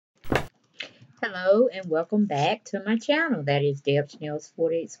Hello and welcome back to my channel. That is Deb Schnell's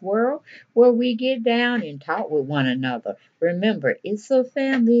 48's World, where we get down and talk with one another. Remember, it's a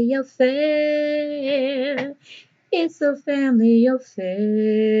family affair. It's a family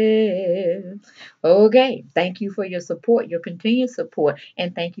affair. Okay, thank you for your support, your continued support,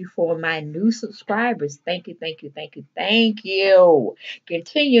 and thank you for my new subscribers. Thank you, thank you, thank you, thank you.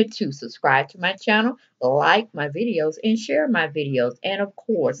 Continue to subscribe to my channel, like my videos, and share my videos. And of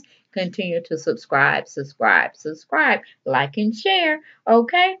course, continue to subscribe, like, and share.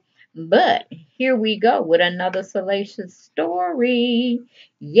 Okay? But here we go with another salacious story.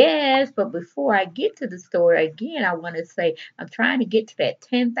 Yes, but before I get to the story, again, I want to say I'm trying to get to that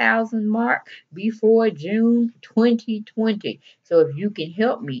 10,000 mark before June 2020. So if you can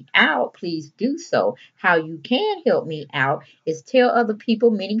help me out, please do so. How you can help me out is tell other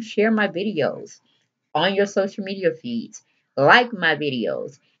people, meaning share my videos on your social media feeds, like my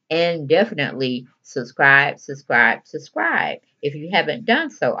videos, and definitely subscribe if you haven't done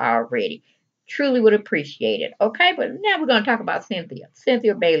so already. Truly would appreciate it. Okay, but now we're going to talk about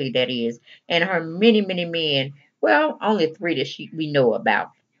Cynthia Bailey, that is, and her many men. Well, only three that we know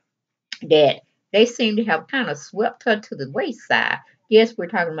about that they seem to have kind of swept her to the wayside. Yes, we're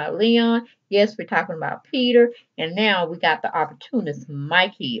talking about Leon. Yes, we're talking about Peter. And now we got the opportunist,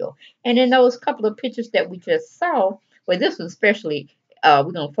 Mike Hill. And in those couple of pictures that we just saw, well, this one especially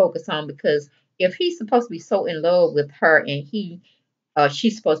we're going to focus on because if he's supposed to be so in love with her and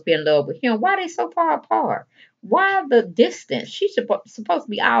she's supposed to be in love with him. Why are they so far apart? Why the distance? She's supposed to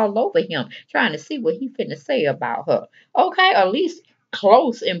be all over him, trying to see what he finna say about her. Okay, at least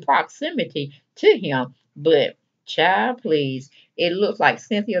close in proximity to him. But child, please. It looks like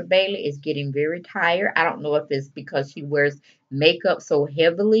Cynthia Bailey is getting very tired. I don't know if it's because she wears makeup so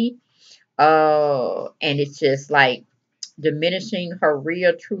heavily. And it's just like diminishing her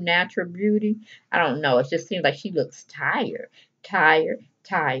real, true, natural beauty. I don't know. It just seems like she looks tired.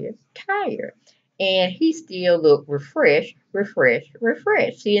 And he still look refreshed.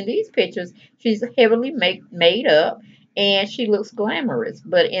 See, in these pictures, she's heavily made up and she looks glamorous.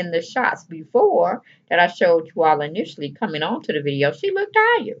 But in the shots before that I showed you all initially coming on to the video, she looked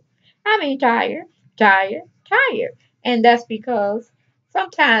tired. I mean, tired. And that's because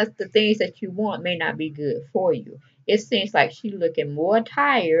sometimes the things that you want may not be good for you. It seems like she's looking more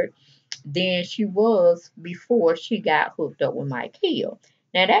tired than she was before she got hooked up with Mike Hill.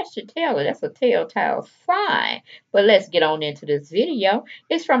 Now that should tell her that's a telltale sign. But let's get on into this video.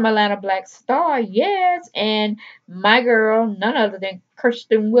 It's from Atlanta Black Star, yes, and my girl, none other than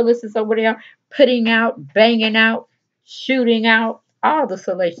Kirsten Willis is over there putting out, banging out, shooting out all the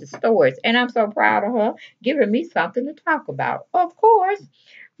salacious stories. And I'm so proud of her, giving me something to talk about. Of course,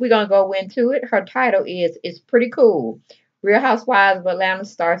 we're gonna go into it. Her title is "It's Pretty Cool." Real Housewives of Atlanta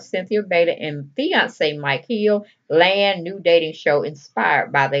star Cynthia Bailey and fiance Mike Hill land new dating show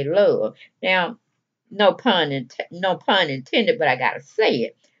inspired by their love. Now, no pun intended, but I gotta say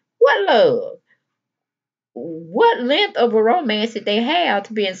it. What love? What length of a romance did they have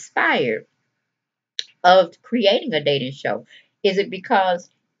to be inspired of creating a dating show? Is it because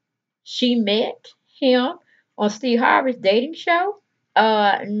she met him on Steve Harvey's dating show?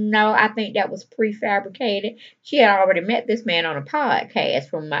 No, I think that was prefabricated. She had already met this man on a podcast,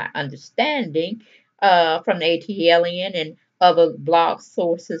 from my understanding, from the ATLN and other blog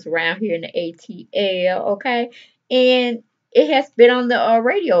sources around here in the ATL. Okay, and it has been on the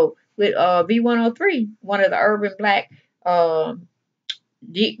radio with V103, one of the urban black um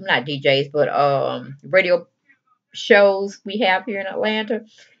not DJs, but radio shows we have here in Atlanta,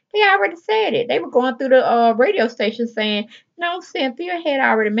 they already said it. They were going through the radio station saying, no, Cynthia had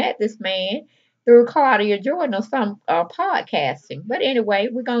already met this man through Claudia Jordan or some podcasting. But anyway,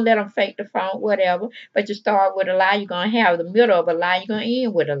 we're going to let them fake the phone, whatever. But you start with a lie, you're going to have the middle of a lie, you're going to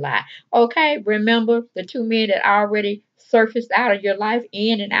end with a lie. Okay, remember the two men that already surfaced out of your life,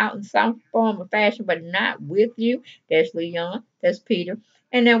 in and out in some form or fashion, but not with you. That's Leon, that's Peter.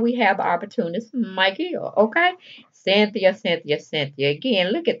 And then we have the opportunist, Mike Hill. Okay? Cynthia.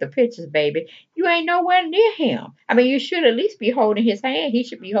 Again, look at the pictures, baby. You ain't nowhere near him. I mean, you should at least be holding his hand. He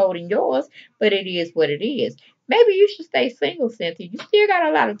should be holding yours, but it is what it is. Maybe you should stay single, Cynthia. You still got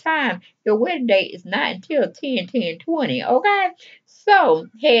a lot of time. Your wedding date is not until 10/10/20, okay? So,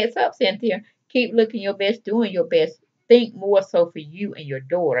 heads up, Cynthia. Keep looking your best, doing your best. Think more so for you and your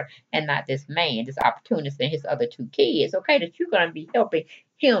daughter and not this man, this opportunist and his other two kids, okay? That you're going to be helping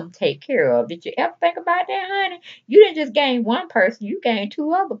him take care of. Did you ever think about that, honey? You didn't just gain one person, you gained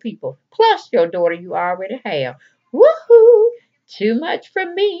two other people, plus your daughter you already have. Woohoo! Too much for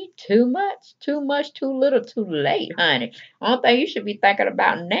me. Too much. Too much. Too little. Too late, honey. Only thing you should be thinking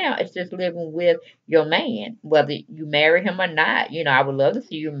about now is just living with your man, whether you marry him or not. You know, I would love to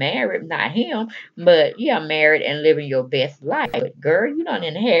see you married, not him, but yeah, married and living your best life. But girl, you don't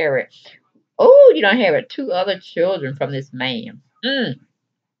inherit. Oh, you don't inherit two other children from this man.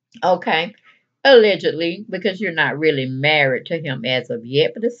 Okay. Allegedly, because you're not really married to him as of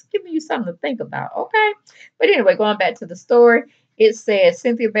yet, but it's giving you something to think about, okay? But anyway, going back to the story, it says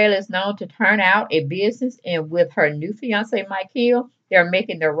Cynthia Bailey is known to turn out a business, and with her new fiance, Mike Hill, they're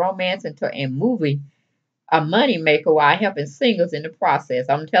making their romance into a movie, a money maker, while helping singles in the process.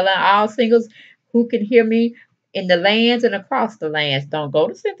 I'm telling all singles who can hear me in the lands and across the lands, don't go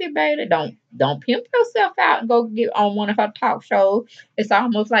to Cynthia Bailey. Don't pimp yourself out and go get on one of her talk shows. It's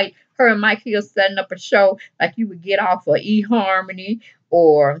almost like her and Mike Hill setting up a show like you would get off of eHarmony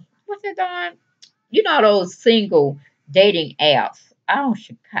or what's it on? You know those single dating apps. Oh,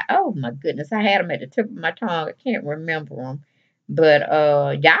 Chicago. Oh my goodness, I had them at the tip of my tongue. I can't remember them, but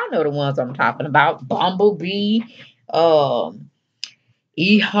y'all know the ones I'm talking about. Bumblebee, um,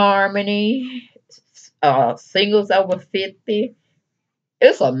 eHarmony, singles over 50.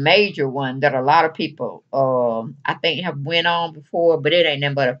 It's a major one that a lot of people, I think, have went on before, but it ain't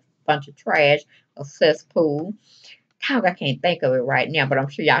nothing but a bunch of trash, a cesspool. How I can't think of it right now, but I'm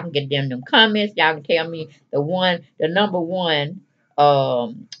sure y'all can get them comments. Y'all can tell me the number one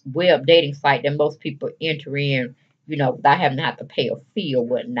web dating site that most people enter in, you know, without having to have to pay a fee or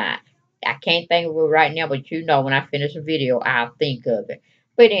whatnot. I can't think of it right now, but you know, when I finish the video, I'll think of it.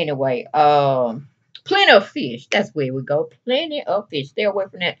 But anyway, plenty of fish. That's where we go. Plenty of fish. Stay away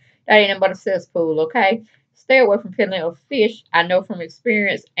from that. That ain't nothing but a cesspool, okay? Stay away from plenty of fish. I know from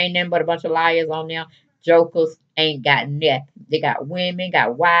experience, ain't nothing but a bunch of liars on there. Jokers ain't got nothing. They got women,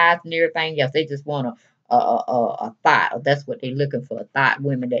 got wives, and everything else. They just want a thought. That's what they're looking for. A thought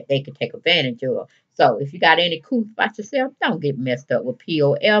women that they can take advantage of. So if you got any couth about yourself, don't get messed up with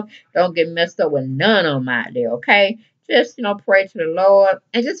POF. Don't get messed up with none of them out there, okay? Just, you know, pray to the Lord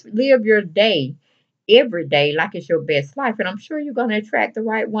and just live your day every day like it's your best life. And I'm sure you're going to attract the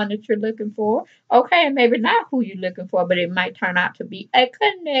right one that you're looking for. Okay, and maybe not who you're looking for, but it might turn out to be a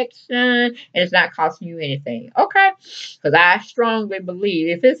connection and it's not costing you anything. Okay? Because I strongly believe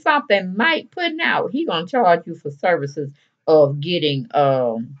if it's something Mike putting out, he going to charge you for services of getting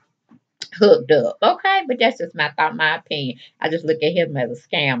hooked up. Okay, but that's just my thought, my opinion. I just look at him as a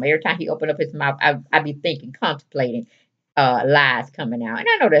scam. Every time he open up his mouth, I be thinking, contemplating lies coming out. And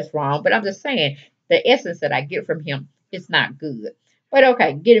I know that's wrong, but I'm just saying the essence that I get from him is not good. But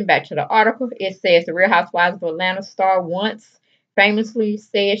okay, getting back to the article, it says the Real Housewives of Atlanta Starr once famously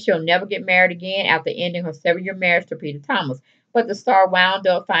said she'll never get married again after ending her 7-year marriage to Peter Thomas. But the star wound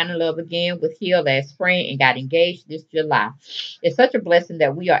up finding love again with Hill last spring and got engaged this July. It's such a blessing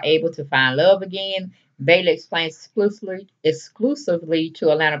that we are able to find love again. Bailey explains exclusively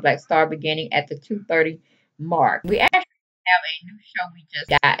to Atlanta Black Star beginning at the 2:30 mark. We actually have a new show we just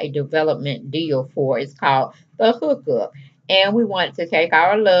got a development deal for. It's called The Hookup. And we want to take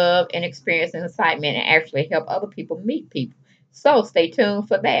our love and experience and excitement and actually help other people meet people. So stay tuned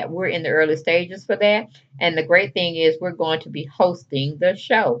for that. We're in the early stages for that. And the great thing is we're going to be hosting the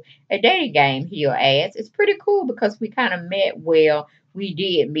show. A dating game, Hill adds. It's pretty cool because we kind of met well. We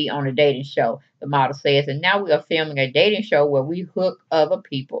did meet on a dating show, the model says. And now we are filming a dating show where we hook other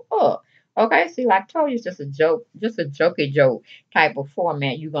people up. Okay, see, like I told you, it's just a joke, just a jokey joke type of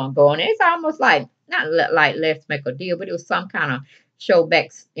format you're gonna go on. It's almost like not like Let's Make a Deal, but it was some kind of show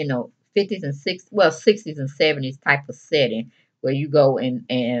back, you know, 50s and 60s, well, 60s and 70s type of setting where you go and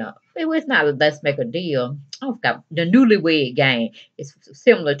it was not a Let's Make a Deal. I forgot the Newlywed Game. It's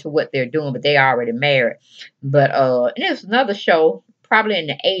similar to what they're doing, but they already married. But and there's another show probably in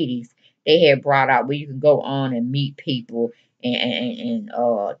the 80s they had brought out where you can go on and meet people and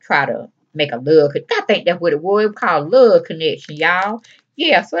try to make a love. I think that's what it was. It was called Love Connection, y'all.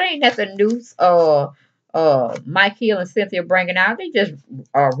 Yeah, so it ain't nothing new. Mike Hill and Cynthia bringing out. They just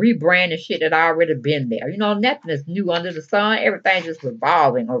rebranding shit that already been there. You know, nothing is new under the sun. Everything's just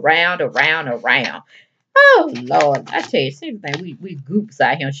revolving around, around, around. Oh Lord, I tell you, same thing. We goops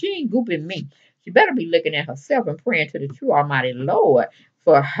out here. She ain't gooping me. She better be looking at herself and praying to the true Almighty Lord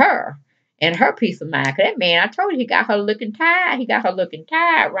for her and her peace of mind. 'Cause that man, I told you, he got her looking tired. He got her looking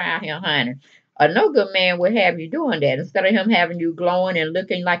tired around here, honey. No good man would have you doing that. Instead of him having you glowing and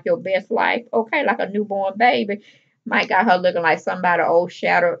looking like your best life, okay, like a newborn baby, Mike got her looking like somebody old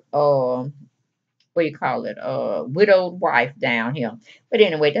shattered, what do you call it, widowed wife down here. But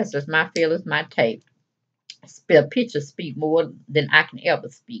anyway, that's just my feelings, my take. Pictures speak more than I can ever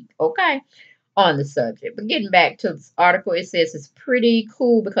speak. Okay. on the subject. But getting back to this article, it says it's pretty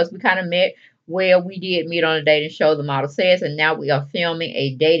cool because we kind of met where we did meet on a dating show, the model says, and now we are filming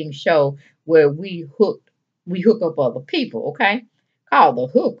a dating show where we hook up other people, okay? Called the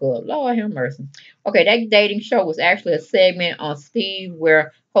hookup. Lord have mercy. Okay, that dating show was actually a segment on Steve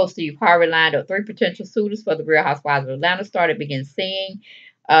where host Steve Harvey lined up three potential suitors for the Real Housewives of Atlanta. Started begin seeing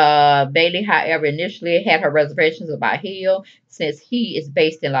Bailey, however, initially had her reservations about Hill since he is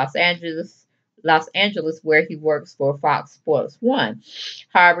based in Los Angeles, where he works for Fox Sports One.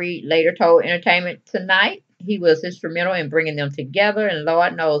 Harvey later told Entertainment Tonight he was instrumental in bringing them together, and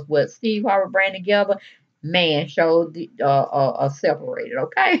Lord knows what Steve Harvey brought together. Man, showed separated,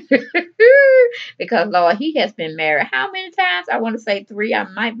 okay? Because Lord, he has been married how many times? I want to say three. I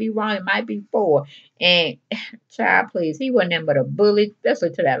might be wrong. It might be four. And child, please, he wasn't nothing but a bully,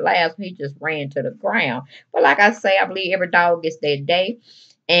 especially to that last one. He just ran to the ground. But like I say, I believe every dog gets their day,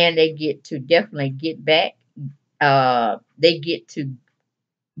 and they get to definitely get back. They get to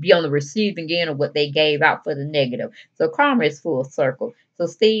be on the receiving end of what they gave out for the negative. So karma is full circle. So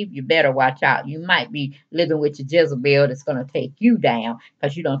Steve, you better watch out. You might be living with your Jezebel that's going to take you down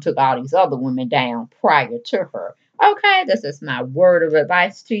because you don't took all these other women down prior to her. Okay, this is my word of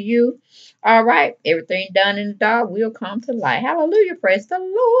advice to you. All right, everything done in the dark will come to light. Hallelujah, praise the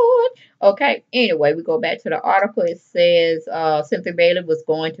Lord. Okay, anyway, we go back to the article. It says Cynthia Bailey was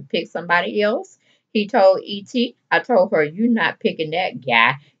going to pick somebody else. He told E.T., I told her, you're not picking that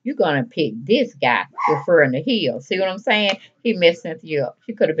guy. You're going to pick this guy, referring to Hill. See what I'm saying? He messed Cynthia up.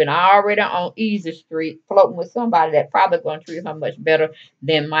 She could have been already on Easy Street, floating with somebody that probably going to treat her much better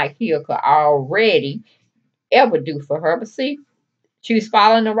than Mike Hill could already ever do for her. But see, she was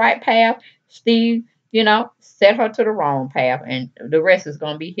following the right path. Steve, set her to the wrong path, and the rest is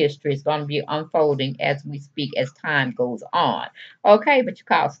going to be history. It's going to be unfolding as we speak, as time goes on. Okay, but you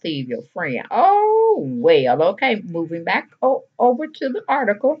call Steve your friend. Oh, well, okay. Moving back over to the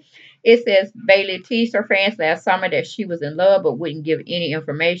article. It says Bailey teased her fans last summer that she was in love but wouldn't give any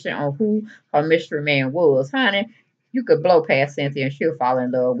information on who her mystery man was. Honey, you could blow past Cynthia and she'll fall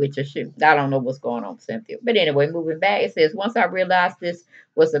in love with you. I don't know what's going on with Cynthia. But anyway, moving back, it says, once I realized this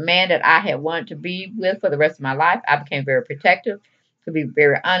was the man that I had wanted to be with for the rest of my life, I became very protective. To be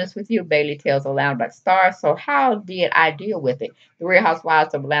very honest with you, Bailey tells Atlanta Black Star. So how did I deal with it? The Real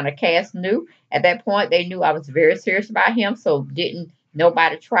Housewives of Atlanta cast knew. At that point, they knew I was very serious about him, so didn't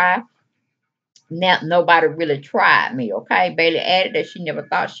nobody try. Now, nobody really tried me, okay? Bailey added that she never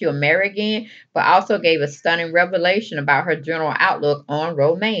thought she would marry again, but also gave a stunning revelation about her general outlook on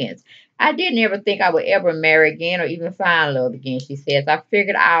romance. I didn't ever think I would ever marry again or even find love again, she says. I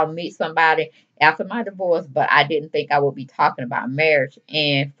figured I'll meet somebody after my divorce, but I didn't think I would be talking about marriage.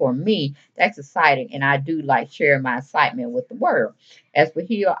 And for me, that's exciting, and I do like sharing my excitement with the world. As for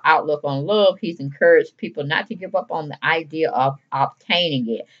his outlook on love, he's encouraged people not to give up on the idea of obtaining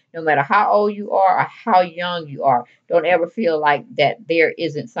it no matter how old you are or how young you are. Don't ever feel like that there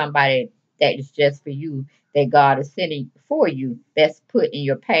isn't somebody that is just for you, that God is sending for you, that's put in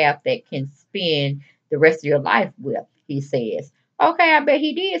your path that can spend the rest of your life with, he says. Okay, I bet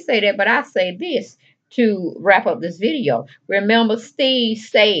he did say that, but I say this to wrap up this video. Remember, Steve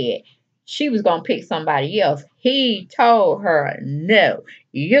said she was going to pick somebody else. He told her, no,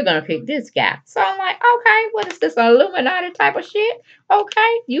 you're going to pick this guy. So I'm like, okay, what is this, Illuminati type of shit?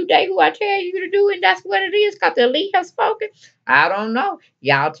 Okay, you do who I tell you to do, and that's what it is because the elite has spoken. I don't know.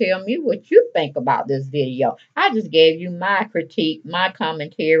 Y'all tell me what you think about this video. I just gave you my critique, my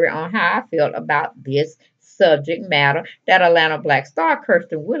commentary on how I felt about this subject matter that Atlanta Black Star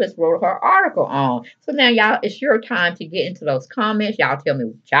Kirsten Willis wrote her article on. So now, y'all, it's your time to get into those comments. Y'all tell me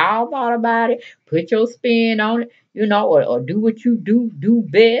what y'all thought about it. Put your spin on it, or do what you do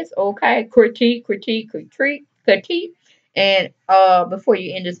best. Okay, critique. And before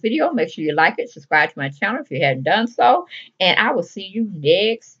you end this video, make sure you like it, subscribe to my channel if you hadn't done so, and I will see you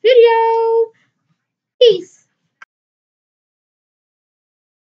next video.